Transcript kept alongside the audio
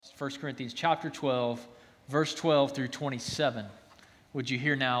1 Corinthians chapter 12, verse 12 through 27. Would you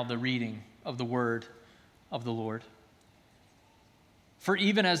hear now the reading of the word of the Lord? For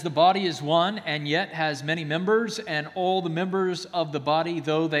even as the body is one and yet has many members, and all the members of the body,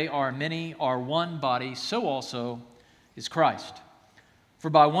 though they are many, are one body, so also is Christ.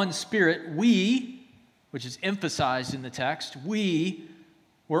 For by one Spirit we, which is emphasized in the text, we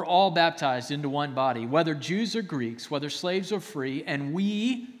were all baptized into one body, whether Jews or Greeks, whether slaves or free, and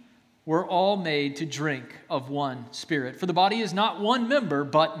we were all made to drink of one Spirit. For the body is not one member,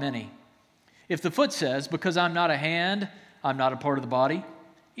 but many. If the foot says, because I'm not a hand, I'm not a part of the body,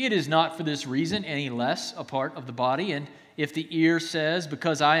 it is not for this reason any less a part of the body. And if the ear says,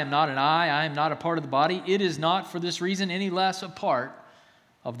 because I am not an eye, I am not a part of the body, it is not for this reason any less a part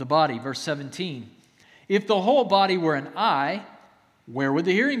of the body. Verse 17, if the whole body were an eye, where would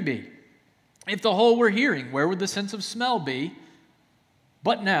the hearing be? If the whole were hearing, where would the sense of smell be?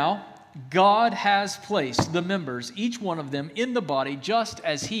 But now, God has placed the members, each one of them, in the body just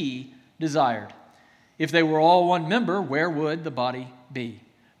as He desired. If they were all one member, where would the body be?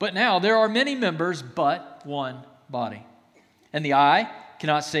 But now there are many members, but one body. And the eye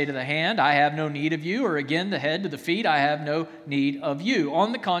cannot say to the hand, I have no need of you, or again the head to the feet, I have no need of you.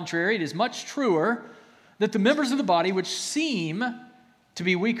 On the contrary, it is much truer that the members of the body which seem to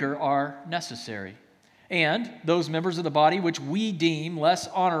be weaker are necessary. And those members of the body which we deem less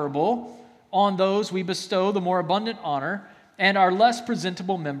honorable, on those we bestow the more abundant honor, and our less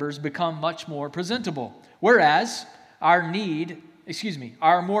presentable members become much more presentable. Whereas our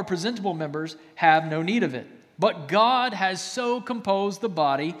more presentable members have no need of it. But God has so composed the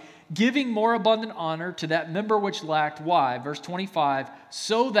body, giving more abundant honor to that member which lacked. Why? Verse 25,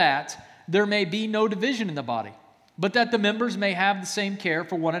 so that there may be no division in the body, but that the members may have the same care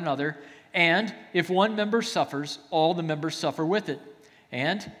for one another. And if one member suffers, all the members suffer with it.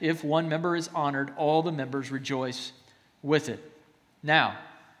 And if one member is honored, all the members rejoice with it. Now,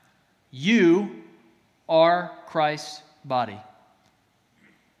 you are Christ's body,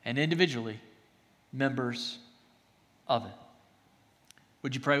 and individually members of it.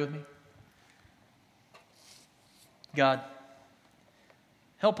 Would you pray with me? God,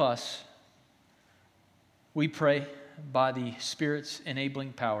 help us, we pray, by the Spirit's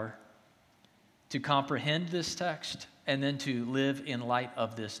enabling power, to comprehend this text and then to live in light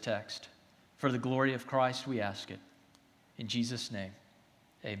of this text. For the glory of Christ, we ask it. In Jesus' name,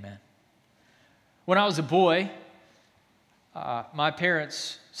 amen. When I was a boy, my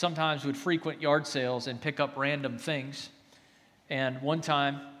parents sometimes would frequent yard sales and pick up random things. And one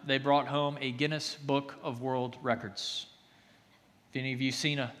time, they brought home a Guinness Book of World Records. If any of you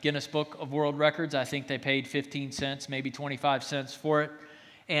seen a Guinness Book of World Records, I think they paid 15 cents, maybe 25 cents for it.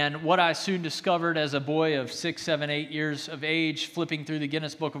 And what I soon discovered as a boy of 6, 7, 8 years of age, flipping through the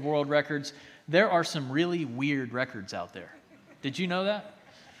Guinness Book of World Records, there are some really weird records out there. Did you know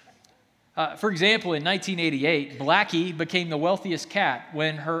that? For example, in 1988, Blackie became the wealthiest cat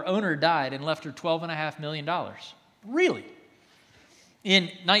when her owner died and left her $12.5 million. Really? In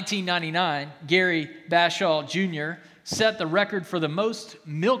 1999, Gary Bashaw Jr. set the record for the most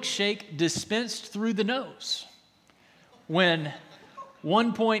milkshake dispensed through the nose when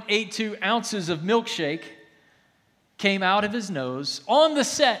 1.82 ounces of milkshake came out of his nose on the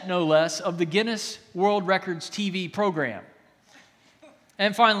set, no less, of the Guinness World Records TV program.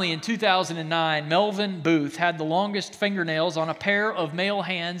 And finally, in 2009, Melvin Booth had the longest fingernails on a pair of male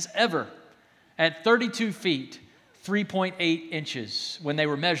hands ever at 32 feet, 3.8 inches when they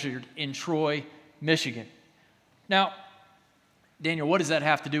were measured in Troy, Michigan. Now, Daniel, what does that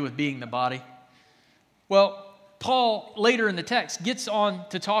have to do with being the body? Well, Paul, later in the text, gets on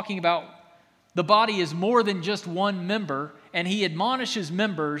to talking about the body is more than just one member, and he admonishes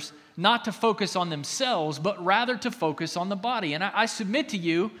members not to focus on themselves, but rather to focus on the body. And I submit to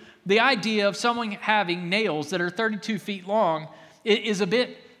you, the idea of someone having nails that are 32 feet long is a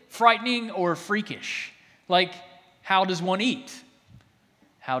bit frightening or freakish. Like, how does one eat?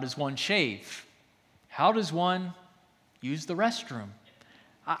 How does one shave? How does one use the restroom?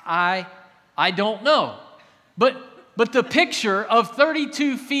 I don't know. But the picture of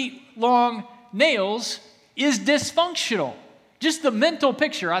 32 feet long nails is dysfunctional. Just the mental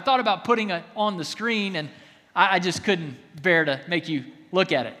picture. I thought about putting it on the screen, and I just couldn't bear to make you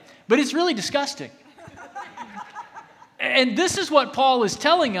look at it. But it's really disgusting. And this is what Paul is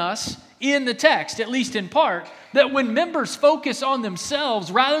telling us in the text, at least in part, that when members focus on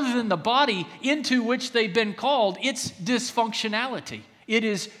themselves rather than the body into which they've been called, it's dysfunctionality. It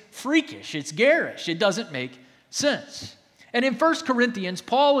is freakish. It's garish. It doesn't make sense. And in 1 Corinthians,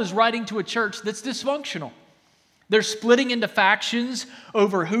 Paul is writing to a church that's dysfunctional. They're splitting into factions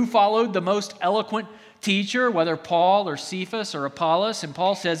over who followed the most eloquent teacher, whether Paul or Cephas or Apollos. And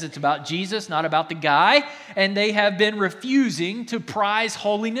Paul says it's about Jesus, not about the guy. And they have been refusing to prize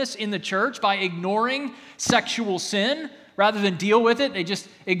holiness in the church by ignoring sexual sin. Rather than deal with it, they just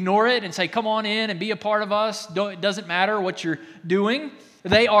ignore it and say, come on in and be a part of us. It doesn't matter what you're doing.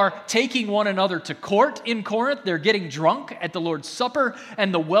 They are taking one another to court in Corinth. They're getting drunk at the Lord's Supper,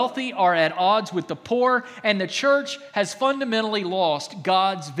 and the wealthy are at odds with the poor, and the church has fundamentally lost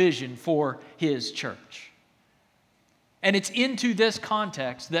God's vision for his church. And it's into this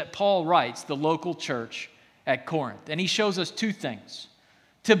context that Paul writes the local church at Corinth. And he shows us two things.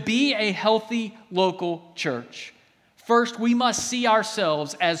 To be a healthy local church, first, we must see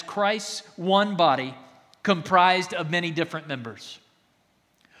ourselves as Christ's one body comprised of many different members.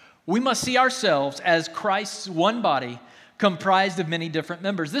 We must see ourselves as Christ's one body comprised of many different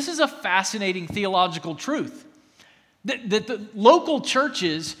members. This is a fascinating theological truth. That the local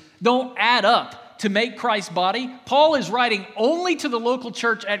churches don't add up to make Christ's body. Paul is writing only to the local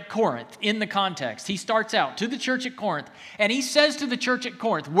church at Corinth in the context. He starts out to the church at Corinth, and he says to the church at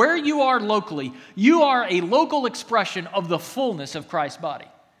Corinth, where you are locally, you are a local expression of the fullness of Christ's body.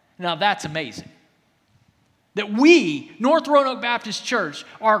 Now that's amazing. That we, North Roanoke Baptist Church,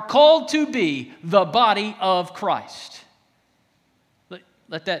 are called to be the body of Christ.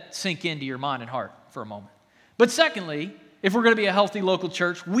 Let that sink into your mind and heart for a moment. But secondly, if we're going to be a healthy local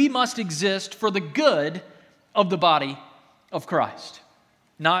church, we must exist for the good of the body of Christ,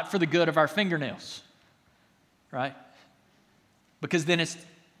 not for the good of our fingernails, right? Because then it's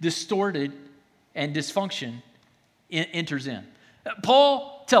distorted and dysfunction enters in.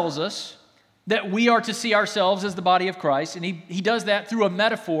 Paul tells us that we are to see ourselves as the body of Christ, and he does that through a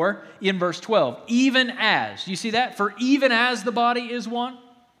metaphor in verse 12. Even as, you see that? For even as the body is one.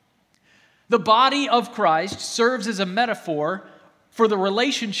 The body of Christ serves as a metaphor for the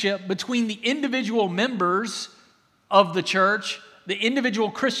relationship between the individual members of the church, the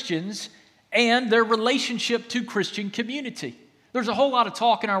individual Christians, and their relationship to Christian community. There's a whole lot of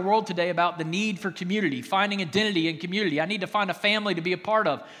talk in our world today about the need for community, finding identity in community. I need to find a family to be a part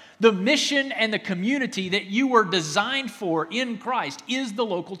of. The mission and the community that you were designed for in Christ is the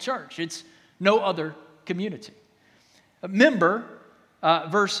local church. It's no other community. Member,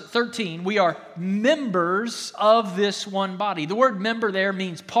 verse 13, we are members of this one body. The word member there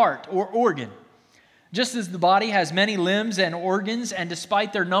means part or organ. Just as the body has many limbs and organs, and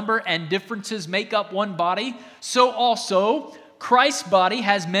despite their number and differences make up one body, so also Christ's body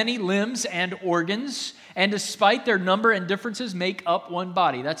has many limbs and organs, and despite their number and differences make up one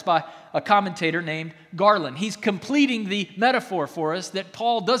body. That's by a commentator named Garland. He's completing the metaphor for us that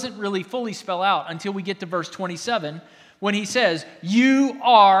Paul doesn't really fully spell out until we get to verse 27, when he says, you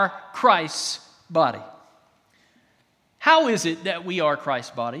are Christ's body. How is it that we are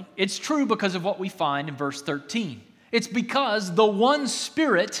Christ's body? It's true because of what we find in verse 13. It's because the one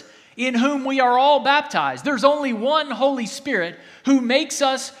Spirit in whom we are all baptized. There's only one Holy Spirit who makes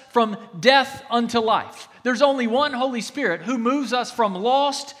us from death unto life. There's only one Holy Spirit who moves us from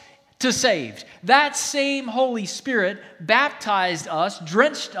lost to saved. That same Holy Spirit baptized us,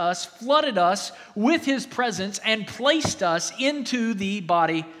 drenched us, flooded us with His presence, and placed us into the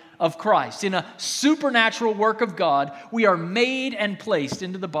body of Christ. In a supernatural work of God, we are made and placed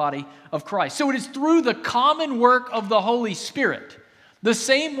into the body of Christ. So it is through the common work of the Holy Spirit, the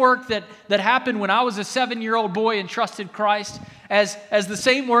same work that happened when I was a 7-year-old boy and trusted Christ, as the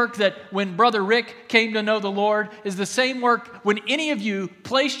same work that when Brother Rick came to know the Lord, is the same work when any of you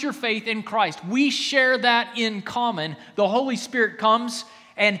placed your faith in Christ. We share that in common. The Holy Spirit comes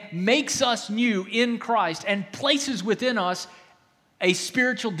and makes us new in Christ and places within us a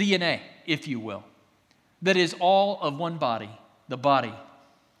spiritual DNA, if you will, that is all of one body, the body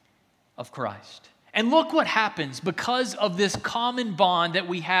of Christ. And look what happens because of this common bond that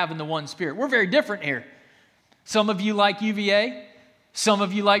we have in the one Spirit. We're very different here. Some of you like UVA. Some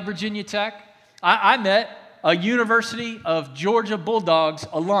of you like Virginia Tech. I met a University of Georgia Bulldogs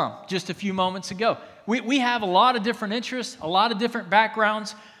alum just a few moments ago. We have a lot of different interests, a lot of different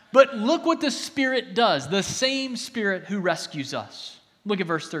backgrounds, but look what the Spirit does, the same Spirit who rescues us. Look at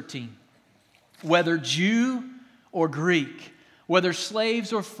verse 13. Whether Jew or Greek, whether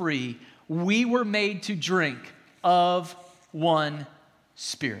slaves or free, we were made to drink of one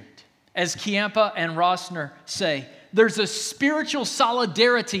Spirit. As Kiampa and Rossner say, there's a spiritual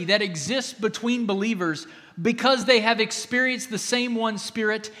solidarity that exists between believers because they have experienced the same one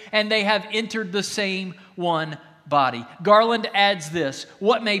Spirit and they have entered the same one body. Garland adds this: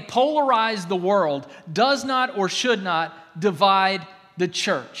 what may polarize the world does not or should not divide the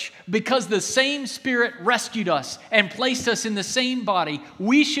church. Because the same Spirit rescued us and placed us in the same body,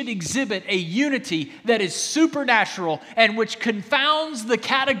 we should exhibit a unity that is supernatural and which confounds the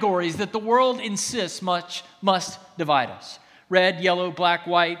categories that the world insists must divide us. Red, yellow, black,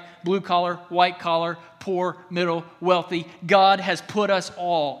 white, blue collar, white collar, poor, middle, wealthy. God has put us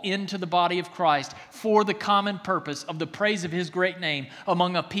all into the body of Christ for the common purpose of the praise of His great name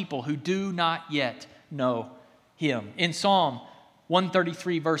among a people who do not yet know Him. In Psalm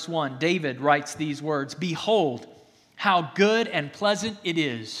 133 verse 1, David writes these words, "Behold, how good and pleasant it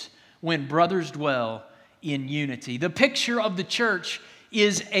is when brothers dwell in unity." The picture of the church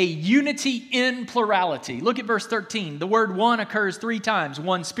is a unity in plurality. Look at verse 13. The word one occurs 3 times.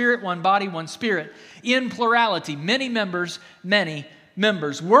 One Spirit, one body, one Spirit. In plurality, many members, many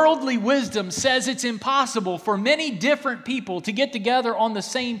members. Worldly wisdom says it's impossible for many different people to get together on the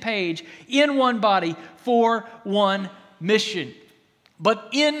same page in one body for one mission. But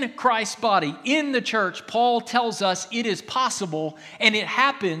in Christ's body, in the church, Paul tells us it is possible, and it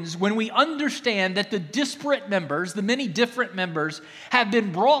happens when we understand that the disparate members, the many different members, have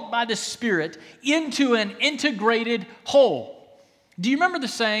been brought by the Spirit into an integrated whole. Do you remember the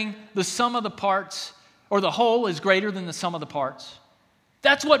saying, the sum of the parts, or the whole is greater than the sum of the parts?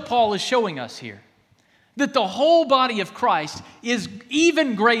 That's what Paul is showing us here. That the whole body of Christ is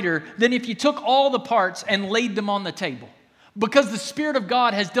even greater than if you took all the parts and laid them on the table. Because the Spirit of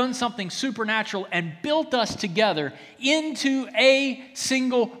God has done something supernatural and built us together into a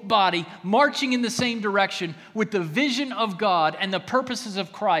single body, marching in the same direction with the vision of God and the purposes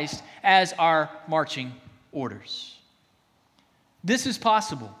of Christ as our marching orders. This is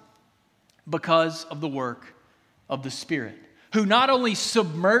possible because of the work of the Spirit, who not only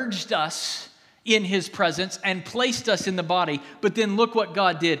submerged us in His presence and placed us in the body, but then look what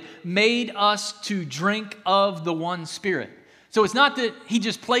God did, made us to drink of the one Spirit. So it's not that He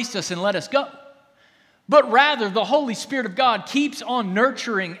just placed us and let us go, but rather the Holy Spirit of God keeps on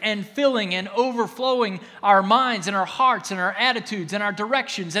nurturing and filling and overflowing our minds and our hearts and our attitudes and our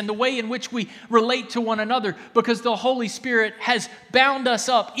directions and the way in which we relate to one another, because the Holy Spirit has bound us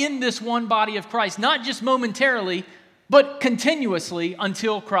up in this one body of Christ, not just momentarily, but continuously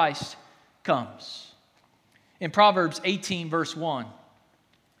until Christ comes. In Proverbs 18 verse 1,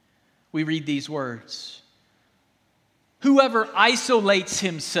 we read these words: "Whoever isolates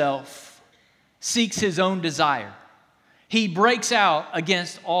himself seeks his own desire. He breaks out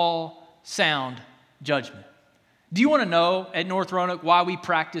against all sound judgment." Do you want to know at North Roanoke why we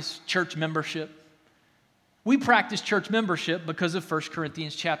practice church membership? We practice church membership because of 1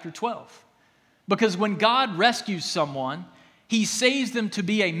 Corinthians chapter 12. Because when God rescues someone, He saves them to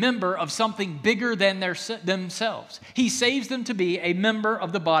be a member of something bigger than themselves. He saves them to be a member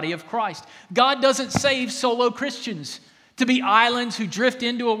of the body of Christ. God doesn't save solo Christians to be islands who drift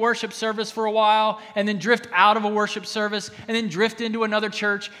into a worship service for a while and then drift out of a worship service and then drift into another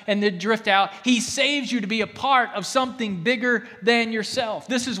church and then drift out. He saves you to be a part of something bigger than yourself.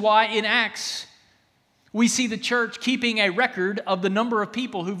 This is why in Acts we see the church keeping a record of the number of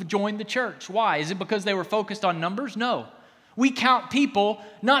people who've joined the church. Why? Is it because they were focused on numbers? No. We count people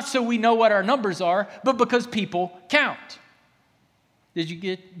not so we know what our numbers are, but because people count. Did you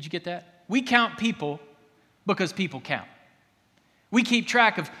get that? We count people because people count. We keep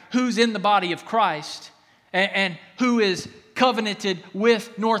track of who's in the body of Christ and who is covenanted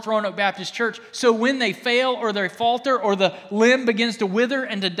with North Roanoke Baptist Church. So when they fail or they falter or the limb begins to wither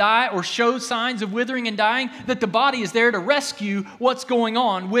and to die or show signs of withering and dying, that the body is there to rescue what's going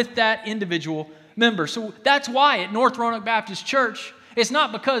on with that individual member. So that's why at North Roanoke Baptist Church, it's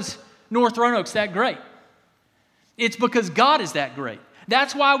not because North Roanoke's that great. It's because God is that great.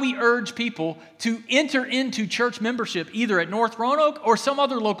 That's why we urge people to enter into church membership either at North Roanoke or some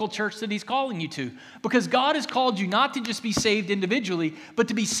other local church that He's calling you to. Because God has called you not to just be saved individually, but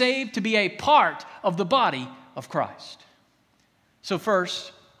to be saved to be a part of the body of Christ. So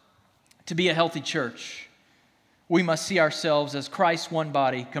first, to be a healthy church, we must see ourselves as Christ's one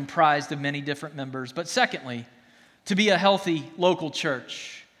body comprised of many different members. But secondly, to be a healthy local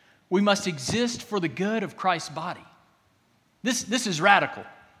church, we must exist for the good of Christ's body. This is radical.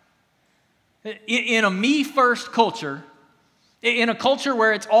 In a me-first culture, in a culture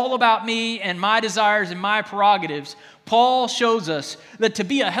where it's all about me and my desires and my prerogatives, Paul shows us that to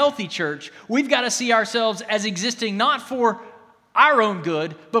be a healthy church, we've got to see ourselves as existing not for our own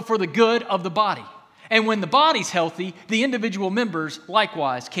good, but for the good of the body. And when the body's healthy, the individual members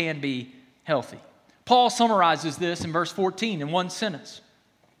likewise can be healthy. Paul summarizes this in verse 14 in one sentence.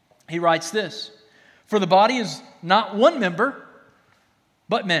 He writes this: "For the body is not one member,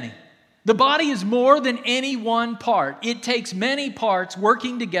 but many. The body is more than any one part. It takes many parts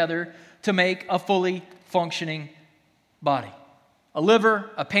working together to make a fully functioning body. A liver,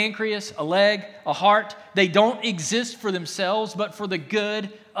 a pancreas, a leg, a heart, they don't exist for themselves, but for the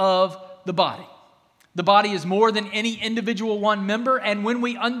good of the body. The body is more than any individual one member, and when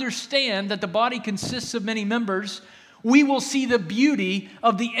we understand that the body consists of many members, we will see the beauty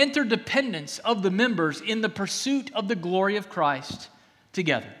of the interdependence of the members in the pursuit of the glory of Christ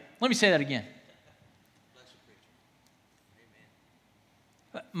together. Let me say that again.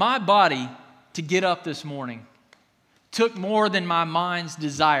 My body to get up this morning took more than my mind's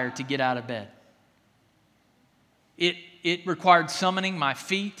desire to get out of bed. It required summoning my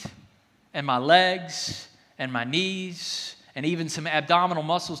feet and my legs and my knees and even some abdominal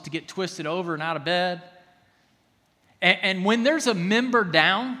muscles to get twisted over and out of bed. And when there's a member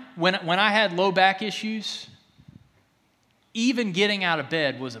down, when I had low back issues, even getting out of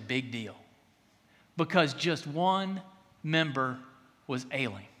bed was a big deal because just one member was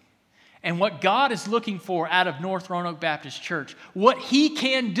ailing. And what God is looking for out of North Roanoke Baptist Church, what He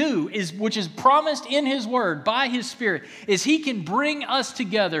can do, which is promised in His Word by His Spirit, is He can bring us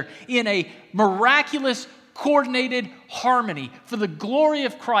together in a miraculous, coordinated harmony for the glory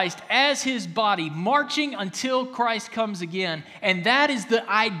of Christ as His body, marching until Christ comes again. And that is the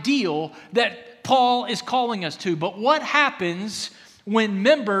ideal that Paul is calling us to. But what happens when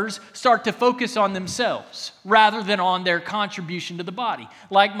members start to focus on themselves rather than on their contribution to the body?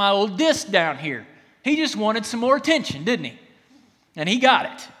 Like my old disc down here. He just wanted some more attention, didn't he? And he got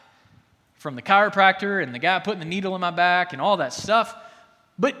it from the chiropractor and the guy putting the needle in my back and all that stuff.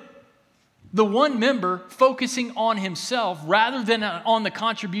 But the one member focusing on himself rather than on the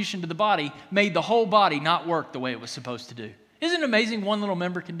contribution to the body made the whole body not work the way it was supposed to do. Isn't it amazing one little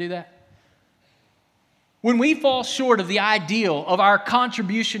member can do that? When we fall short of the ideal of our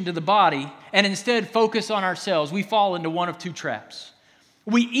contribution to the body and instead focus on ourselves, we fall into one of two traps.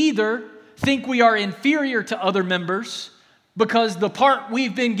 We either think we are inferior to other members because the part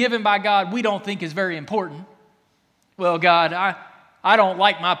we've been given by God we don't think is very important. Well, God, I don't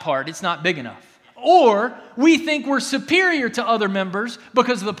like my part. It's not big enough. Or we think we're superior to other members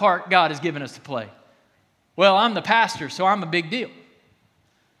because of the part God has given us to play. Well, I'm the pastor, so I'm a big deal.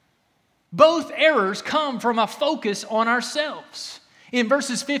 Both errors come from a focus on ourselves. In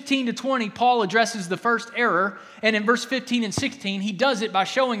verses 15 to 20, Paul addresses the first error, and in verse 15 and 16, he does it by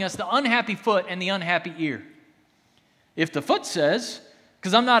showing us the unhappy foot and the unhappy ear. If the foot says,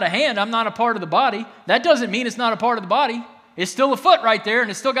 because I'm not a hand, I'm not a part of the body, that doesn't mean it's not a part of the body. It's still a foot right there, and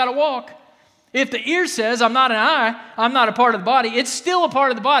it's still got to walk. If the ear says, I'm not an eye, I'm not a part of the body, it's still a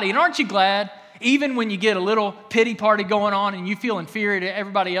part of the body. And aren't you glad? Even when you get a little pity party going on and you feel inferior to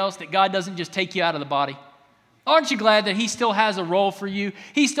everybody else, that God doesn't just take you out of the body. Aren't you glad that He still has a role for you?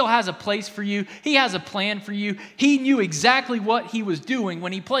 He still has a place for you. He has a plan for you. He knew exactly what He was doing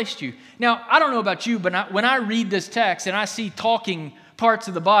when He placed you. Now, I don't know about you, but when I read this text and I see talking parts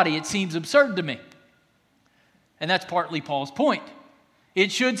of the body, it seems absurd to me. And that's partly Paul's point.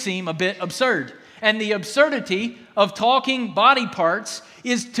 It should seem a bit absurd. And the absurdity of talking body parts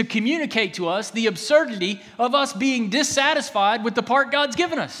is to communicate to us the absurdity of us being dissatisfied with the part God's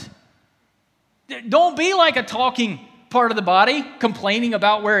given us. Don't be like a talking part of the body, complaining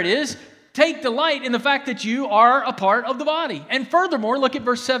about where it is. Take delight in the fact that you are a part of the body. And furthermore, look at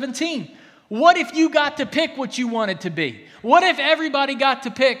verse 17. What if you got to pick what you wanted to be? What if everybody got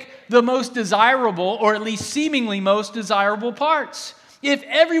to pick the most desirable, or at least seemingly most desirable parts? If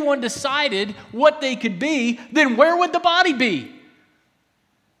everyone decided what they could be, then where would the body be?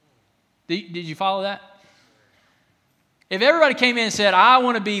 Did you follow that? If everybody came in and said, I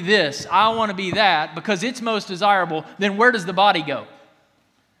want to be this, I want to be that, because it's most desirable, then where does the body go?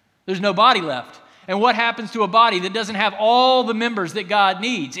 There's no body left. And what happens to a body that doesn't have all the members that God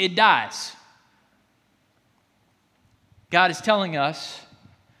needs? It dies. God is telling us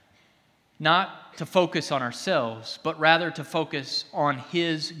not to focus on ourselves, but rather to focus on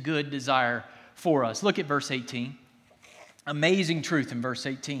His good desire for us. Look at verse 18. Amazing truth in verse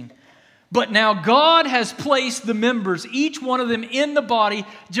 18. But now God has placed the members, each one of them, in the body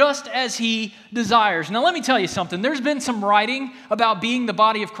just as He desires. Now let me tell you something. There's been some writing about being the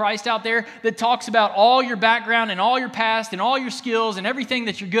body of Christ out there that talks about all your background and all your past and all your skills and everything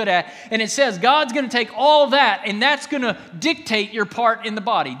that you're good at. And it says God's going to take all that and that's going to dictate your part in the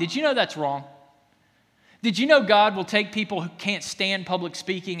body. Did you know that's wrong? Did you know God will take people who can't stand public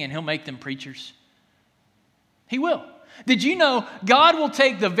speaking and He'll make them preachers? He will. Did you know God will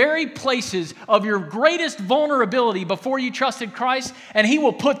take the very places of your greatest vulnerability before you trusted Christ, and He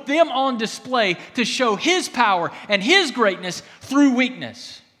will put them on display to show His power and His greatness through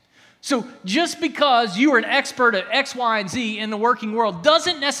weakness? So just because you are an expert at X, Y, and Z in the working world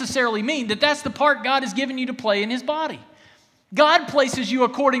doesn't necessarily mean that that's the part God has given you to play in his body. God places you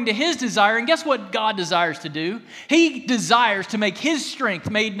according to his desire, and guess what God desires to do? He desires to make his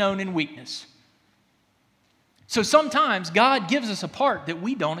strength made known in weakness. So sometimes God gives us a part that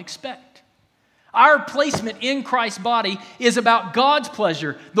we don't expect. Our placement in Christ's body is about God's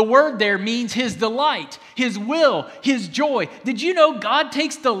pleasure. The word there means his delight, his will, his joy. Did you know God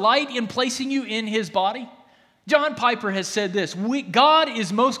takes delight in placing you in his body? John Piper has said this, God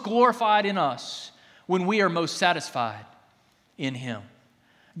is most glorified in us when we are most satisfied in him.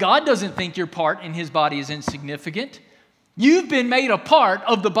 God doesn't think your part in his body is insignificant. You've been made a part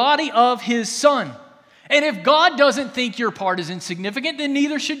of the body of his Son. And if God doesn't think your part is insignificant, then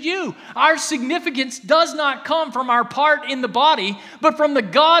neither should you. Our significance does not come from our part in the body, but from the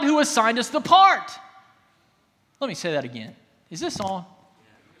God who assigned us the part. Let me say that again. Is this on?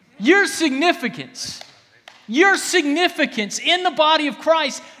 Your significance in the body of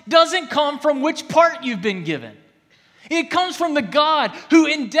Christ doesn't come from which part you've been given. It comes from the God who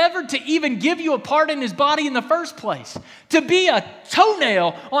endeavored to even give you a part in his body in the first place. To be a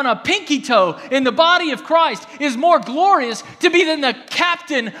toenail on a pinky toe in the body of Christ is more glorious to be than the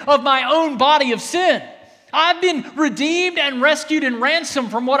captain of my own body of sin. I've been redeemed and rescued and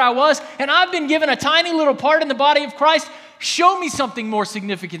ransomed from what I was, and I've been given a tiny little part in the body of Christ. Show me something more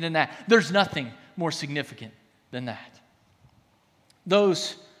significant than that. There's nothing more significant than that.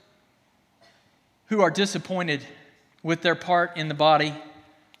 Those who are disappointed with their part in the body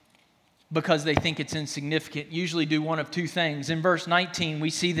because they think it's insignificant usually do one of two things. In verse 19,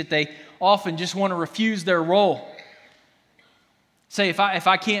 we see that they often just want to refuse their role. Say, if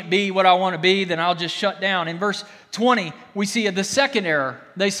I can't be what I want to be, then I'll just shut down. In verse 20, we see the second error.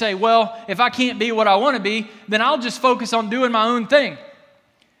 They say, well, if I can't be what I want to be, then I'll just focus on doing my own thing,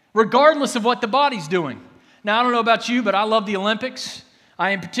 regardless of what the body's doing. Now, I don't know about you, but I love the Olympics.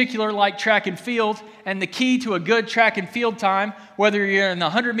 I in particular like track and field, and the key to a good track and field time, whether you're in the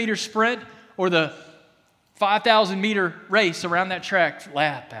 100-meter sprint or the 5,000-meter race around that track,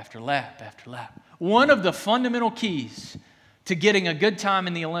 lap after lap after lap, one of the fundamental keys to getting a good time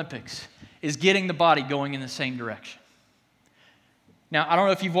in the Olympics is getting the body going in the same direction. Now, I don't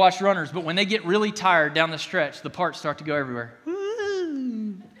know if you've watched runners, but when they get really tired down the stretch, the parts start to go everywhere.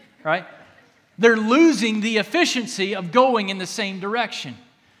 Right? They're losing the efficiency of going in the same direction.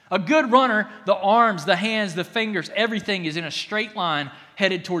 A good runner, the arms, the hands, the fingers, everything is in a straight line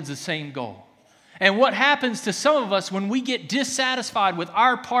headed towards the same goal. And what happens to some of us when we get dissatisfied with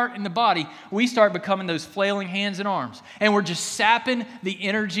our part in the body, we start becoming those flailing hands and arms. And we're just sapping the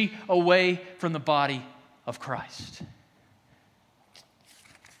energy away from the body of Christ.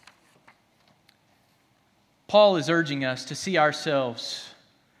 Paul is urging us to see ourselves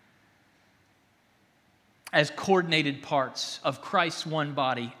as coordinated parts of Christ's one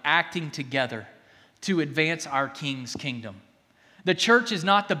body, acting together to advance our King's kingdom. The church is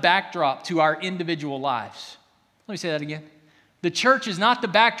not the backdrop to our individual lives. Let me say that again. The church is not the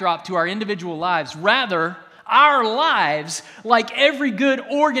backdrop to our individual lives. Rather, our lives, like every good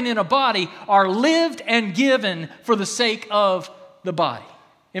organ in a body, are lived and given for the sake of the body.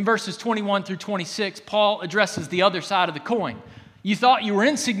 In verses 21 through 26, Paul addresses the other side of the coin. You thought you were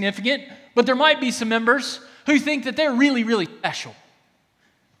insignificant, but there might be some members who think that they're really, really special.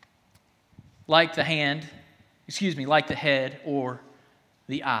 Like the head or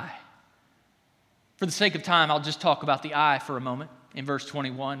the eye. For the sake of time, I'll just talk about the eye for a moment in verse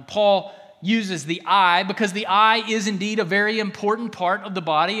 21. Paul uses the eye because the eye is indeed a very important part of the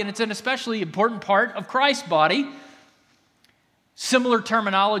body, and it's an especially important part of Christ's body. Similar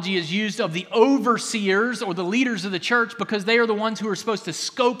terminology is used of the overseers or the leaders of the church because they are the ones who are supposed to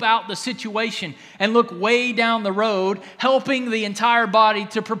scope out the situation and look way down the road, helping the entire body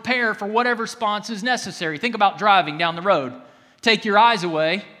to prepare for whatever response is necessary. Think about driving down the road. Take your eyes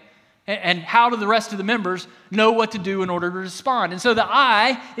away, and how do the rest of the members know what to do in order to respond? And so the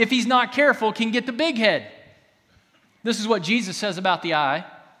eye, if he's not careful, can get the big head. This is what Jesus says about the eye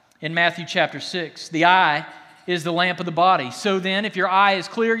in Matthew chapter 6. The eye is the lamp of the body. So then, if your eye is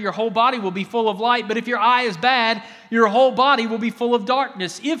clear, your whole body will be full of light. But if your eye is bad, your whole body will be full of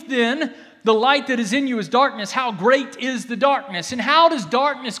darkness. If then the light that is in you is darkness, how great is the darkness? And how does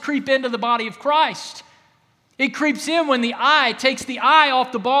darkness creep into the body of Christ? It creeps in when the eye takes the eye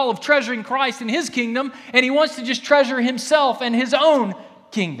off the ball of treasuring Christ and his kingdom, and he wants to just treasure himself and his own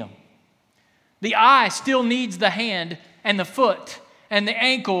kingdom. The eye still needs the hand and the foot and the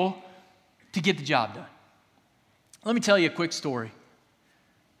ankle to get the job done. Let me tell you a quick story.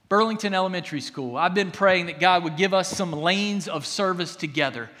 Burlington Elementary School, I've been praying that God would give us some lanes of service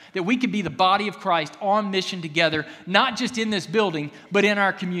together, that we could be the body of Christ on mission together, not just in this building, but in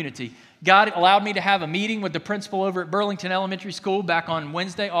our community. God allowed me to have a meeting with the principal over at Burlington Elementary School back on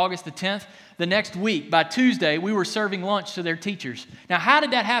Wednesday, August the 10th. The next week, by Tuesday, we were serving lunch to their teachers. Now, how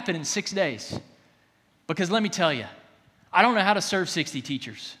did that happen in 6 days? Because let me tell you, I don't know how to serve 60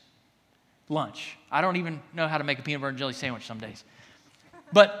 teachers lunch. I don't even know how to make a peanut butter and jelly sandwich some days.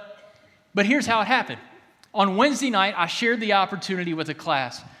 But here's how it happened. On Wednesday night, I shared the opportunity with a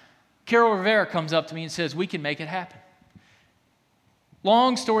class. Carol Rivera comes up to me and says, we can make it happen.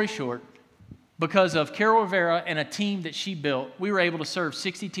 Long story short, because of Carol Rivera and a team that she built, we were able to serve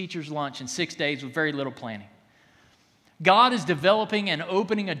 60 teachers lunch in 6 days with very little planning. God is developing and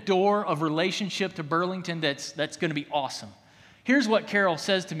opening a door of relationship to Burlington that's going to be awesome. Here's what Carol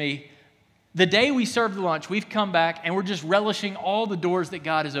says to me. The day we served the lunch, we've come back and we're just relishing all the doors that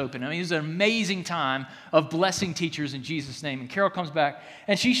God has opened. I mean, it was an amazing time of blessing teachers in Jesus' name. And Carol comes back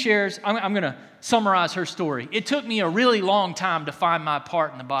and she shares, I'm going to summarize her story. It took me a really long time to find my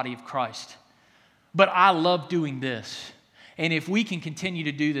part in the body of Christ, but I love doing this. And if we can continue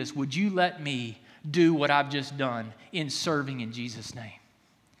to do this, would you let me do what I've just done in serving in Jesus' name?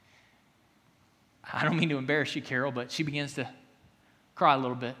 I don't mean to embarrass you, Carol, but she begins to cry a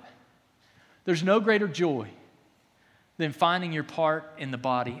little bit. There's no greater joy than finding your part in the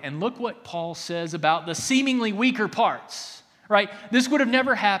body. And look what Paul says about the seemingly weaker parts, right? This would have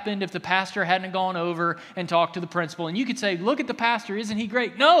never happened if the pastor hadn't gone over and talked to the principal. And you could say, look at the pastor, isn't he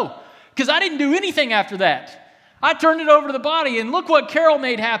great? No, because I didn't do anything after that. I turned it over to the body, and look what Carol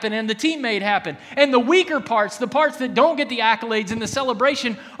made happen and the team made happen. And the weaker parts, the parts that don't get the accolades in the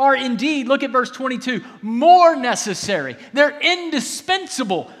celebration, are indeed, look at verse 22, more necessary. They're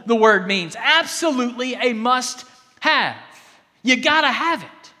indispensable, the word means. Absolutely a must-have. You got to have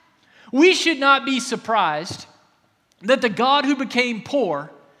it. We should not be surprised that the God who became poor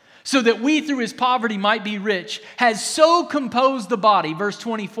so that we through his poverty might be rich, has so composed the body, verse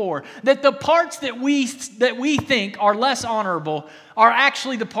 24, that the parts that we think are less honorable are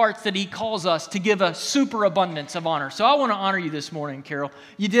actually the parts that he calls us to give a superabundance of honor. So I want to honor you this morning, Carol.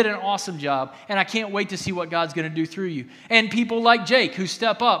 You did an awesome job, and I can't wait to see what God's going to do through you. And people like Jake who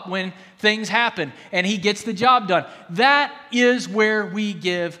step up when things happen, and he gets the job done. That is where we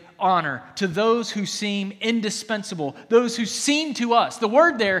give honor to those who seem indispensable, those who seem to us. The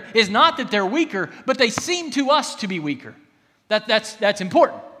word there is not that they're weaker, but they seem to us to be weaker. That's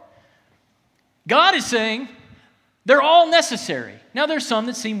important. God is saying they're all necessary. Now there's some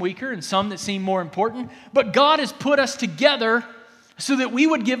that seem weaker and some that seem more important, but God has put us together so that we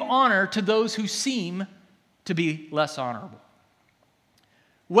would give honor to those who seem to be less honorable.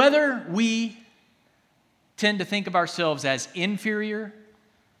 Whether we tend to think of ourselves as inferior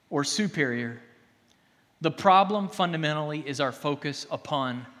or superior, the problem fundamentally is our focus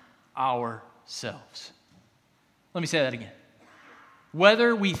upon ourselves. Let me say that again.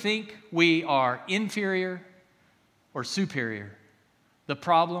 Whether we think we are inferior or superior, the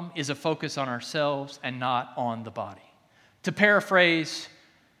problem is a focus on ourselves and not on the body. To paraphrase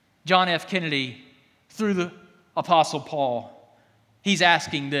John F. Kennedy through the Apostle Paul, he's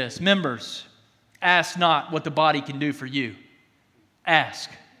asking this: members, ask not what the body can do for you. Ask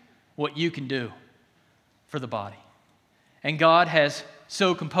what you can do for the body. And God has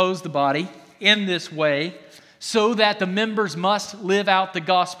so composed the body in this way so that the members must live out the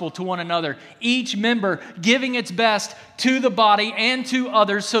gospel to one another, each member giving its best to the body and to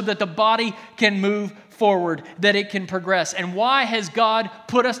others so that the body can move forward, that it can progress. And why has God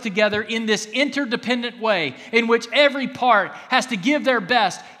put us together in this interdependent way in which every part has to give their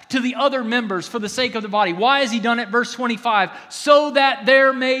best to the other members for the sake of the body? Why has he done it? Verse 25, so that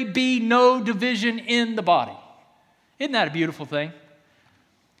there may be no division in the body. Isn't that a beautiful thing?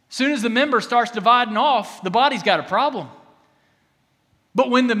 As soon as the member starts dividing off, the body's got a problem. But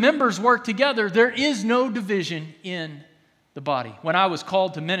when the members work together, there is no division in the body. When I was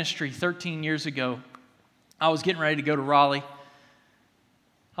called to ministry 13 years ago, I was getting ready to go to Raleigh.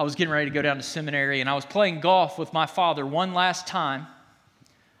 I was getting ready to go down to seminary, and I was playing golf with my father one last time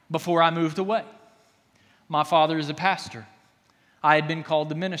before I moved away. My father is a pastor. I had been called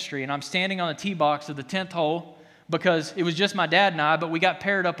to ministry, and I'm standing on the tee box of the 10th hole because it was just my dad and I, but we got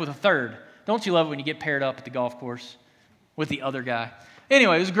paired up with a third. Don't you love it when you get paired up at the golf course with the other guy?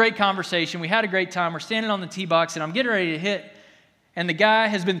 Anyway, it was a great conversation. We had a great time. We're standing on the tee box, and I'm getting ready to hit, and the guy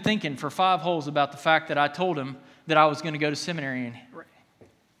has been thinking for 5 holes about the fact that I told him that I was going to go to seminary. And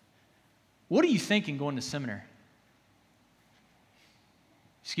what are you thinking going to seminary?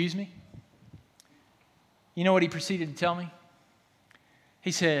 Excuse me? You know what he proceeded to tell me?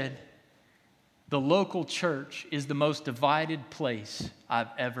 He said, the local church is the most divided place I've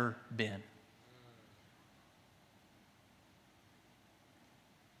ever been.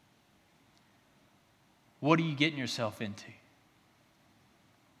 What are you getting yourself into?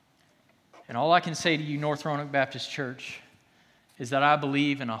 And all I can say to you, North Roanoke Baptist Church, is that I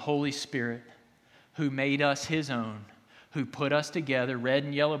believe in a Holy Spirit who made us His own, who put us together, red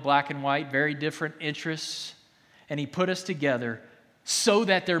and yellow, black and white, very different interests, and He put us together so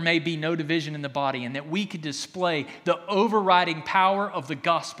that there may be no division in the body and that we could display the overriding power of the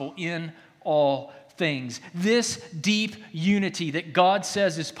gospel in all things. This deep unity that God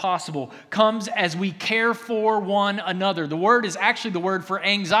says is possible comes as we care for one another. The word is actually the word for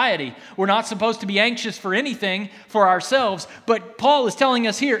anxiety. We're not supposed to be anxious for anything for ourselves, but Paul is telling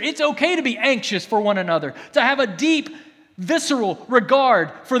us here it's okay to be anxious for one another, to have a deep, visceral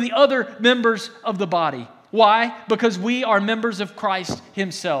regard for the other members of the body. Why? Because we are members of Christ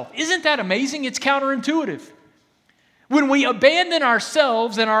Himself. Isn't that amazing? It's counterintuitive. When we abandon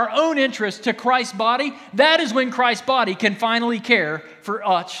ourselves and our own interests to Christ's body, that is when Christ's body can finally care for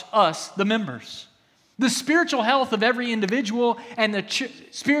us, the members. The spiritual health of every individual and the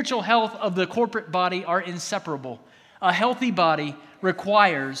spiritual health of the corporate body are inseparable. A healthy body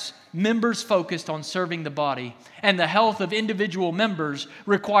requires members focused on serving the body, and the health of individual members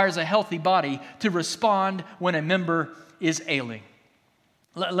requires a healthy body to respond when a member is ailing.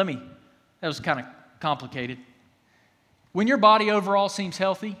 That was kind of complicated. When your body overall seems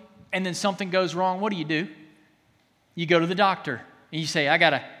healthy and then something goes wrong, what do? You go to the doctor and you say, I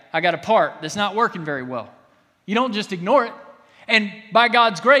got a part that's not working very well. You don't just ignore it. And by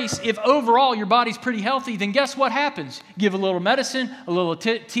God's grace, if overall your body's pretty healthy, then guess what happens? Give a little medicine, a little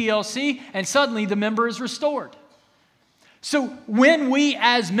TLC, and suddenly the member is restored. So when we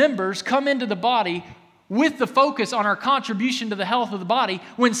as members come into the body with the focus on our contribution to the health of the body,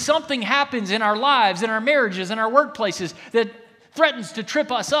 when something happens in our lives, in our marriages, in our workplaces that threatens to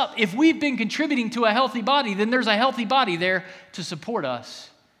trip us up, if we've been contributing to a healthy body, then there's a healthy body there to support us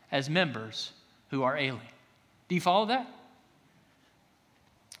as members who are ailing. Do you follow that?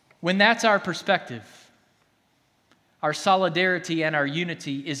 When that's our perspective, our solidarity and our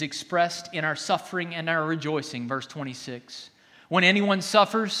unity is expressed in our suffering and our rejoicing, verse 26. When anyone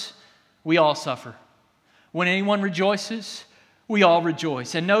suffers, we all suffer. When anyone rejoices, we all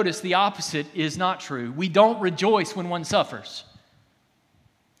rejoice. And notice the opposite is not true. We don't rejoice when one suffers.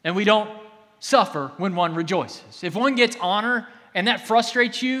 And we don't suffer when one rejoices. If one gets honor and that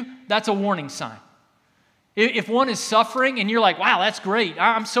frustrates you, that's a warning sign. If one is suffering and you're like, wow, that's great.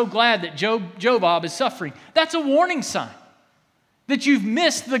 I'm so glad that Joe Bob is suffering. That's a warning sign that you've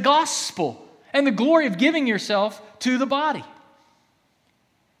missed the gospel and the glory of giving yourself to the body.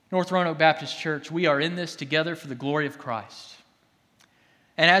 North Roanoke Baptist Church, we are in this together for the glory of Christ.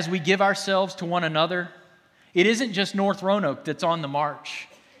 And as we give ourselves to one another, it isn't just North Roanoke that's on the march.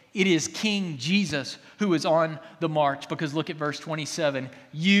 It is King Jesus who is on the march, because look at verse 27.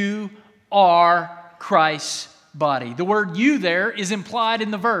 You are Christ's body. The word you there is implied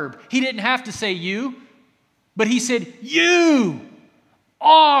in the verb. He didn't have to say you, but he said you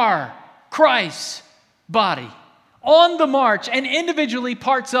are Christ's body. On the march, and individually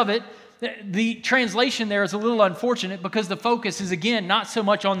parts of it, the translation there is a little unfortunate because the focus is, again, not so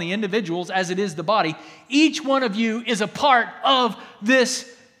much on the individuals as it is the body. Each one of you is a part of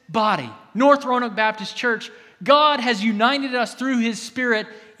this body. North Roanoke Baptist Church, God has united us through His Spirit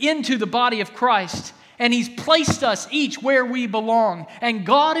into the body of Christ, and He's placed us each where we belong. And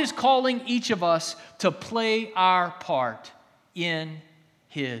God is calling each of us to play our part in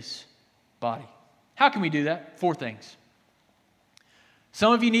His body. How can we do that? 4 things.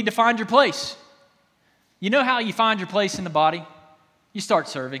 Some of you need to find your place. You know how you find your place in the body? You start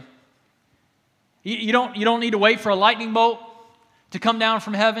serving. You don't need to wait for a lightning bolt to come down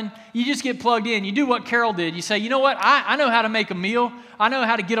from heaven. You just get plugged in. You do what Carol did. You say, you know what? I know how to make a meal. I know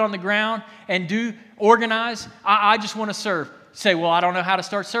how to get on the ground and organize. I just want to serve. Say, well, I don't know how to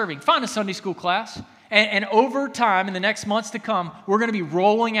start serving. Find a Sunday school class. And over time, in the next months to come, we're going to be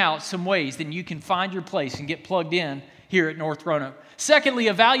rolling out some ways that you can find your place and get plugged in here at North Roanoke. Secondly,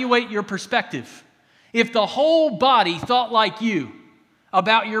 evaluate your perspective. If the whole body thought like you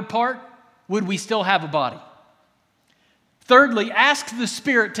about your part, would we still have a body? Thirdly, ask the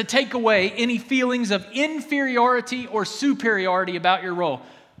Spirit to take away any feelings of inferiority or superiority about your role.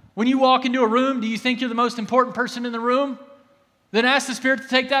 When you walk into a room, do you think you're the most important person in the room? Then ask the Spirit to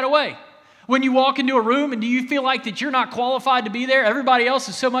take that away. When you walk into a room and do you feel like that you're not qualified to be there? Everybody else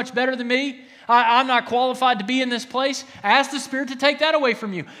is so much better than me. I'm not qualified to be in this place. Ask the Spirit to take that away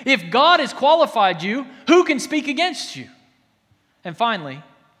from you. If God has qualified you, who can speak against you? And finally,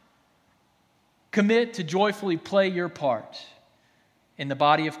 commit to joyfully play your part in the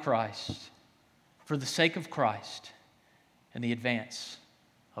body of Christ for the sake of Christ and the advance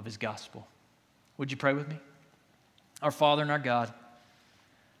of His gospel. Would you pray with me? Our Father and our God,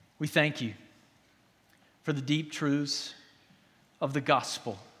 we thank you for the deep truths of the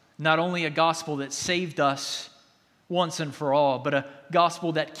gospel. Not only a gospel that saved us once and for all, but a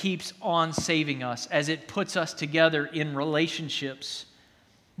gospel that keeps on saving us as it puts us together in relationships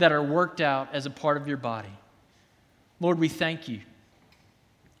that are worked out as a part of your body. Lord, we thank you.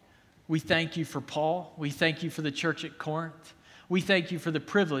 We thank you for Paul. We thank you for the church at Corinth. We thank you for the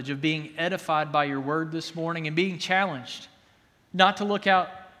privilege of being edified by your word this morning and being challenged not to look out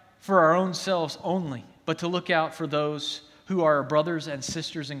for our own selves only, but to look out for those who are our brothers and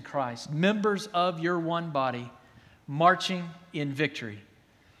sisters in Christ, members of your one body, marching in victory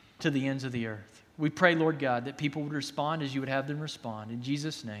to the ends of the earth. We pray, Lord God, that people would respond as you would have them respond. In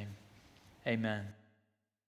Jesus' name, amen.